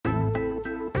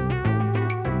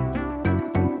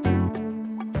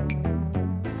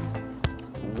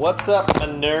What's up, my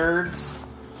nerds?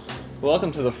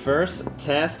 Welcome to the first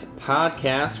test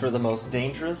podcast for the most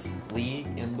dangerous league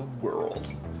in the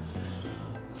world.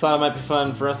 Thought it might be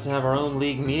fun for us to have our own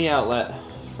league media outlet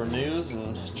for news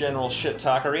and general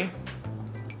shit-talkery.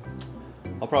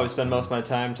 I'll probably spend most of my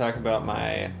time talking about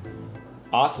my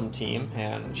awesome team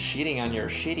and cheating on your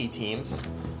shitty teams,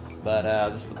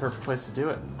 but this is the perfect place to do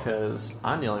it because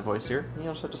I'm the only voice here, and you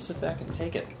just have to sit back and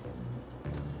take it.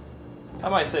 I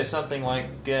might say something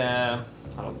like,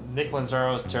 Nick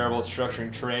Lanzaro is terrible at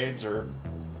structuring trades, or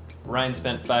Ryan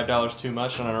spent $5 too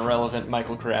much on an irrelevant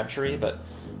Michael Crabtree, but,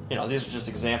 these are just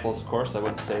examples, of course. I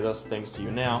wouldn't say those things to you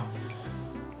now.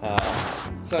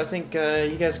 So I think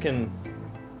you guys can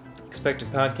expect a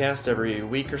podcast every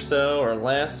week or so, or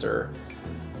less, or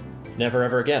never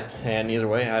ever again. And either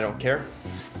way, I don't care.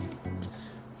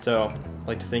 So I'd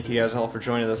like to thank you guys all for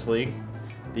joining this league.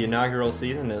 The inaugural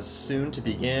season is soon to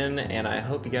begin, and I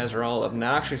hope you guys are all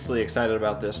obnoxiously excited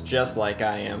about this, just like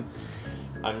I am.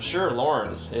 I'm sure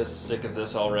Lauren is sick of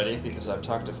this already, because I've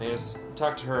talked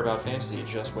to her about fantasy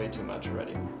just way too much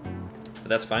already. But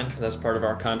that's fine. That's part of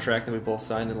our contract that we both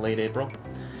signed in late April.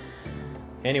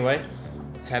 Anyway,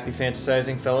 happy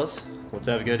fantasizing, fellas. Let's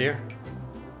have a good year.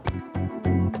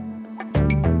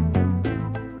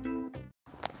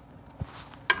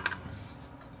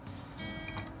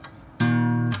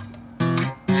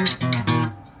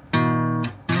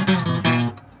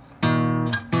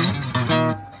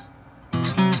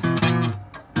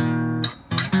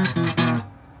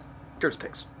 Kurt's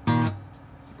picks.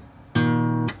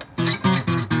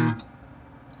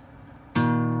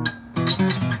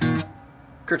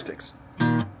 Kurt's picks.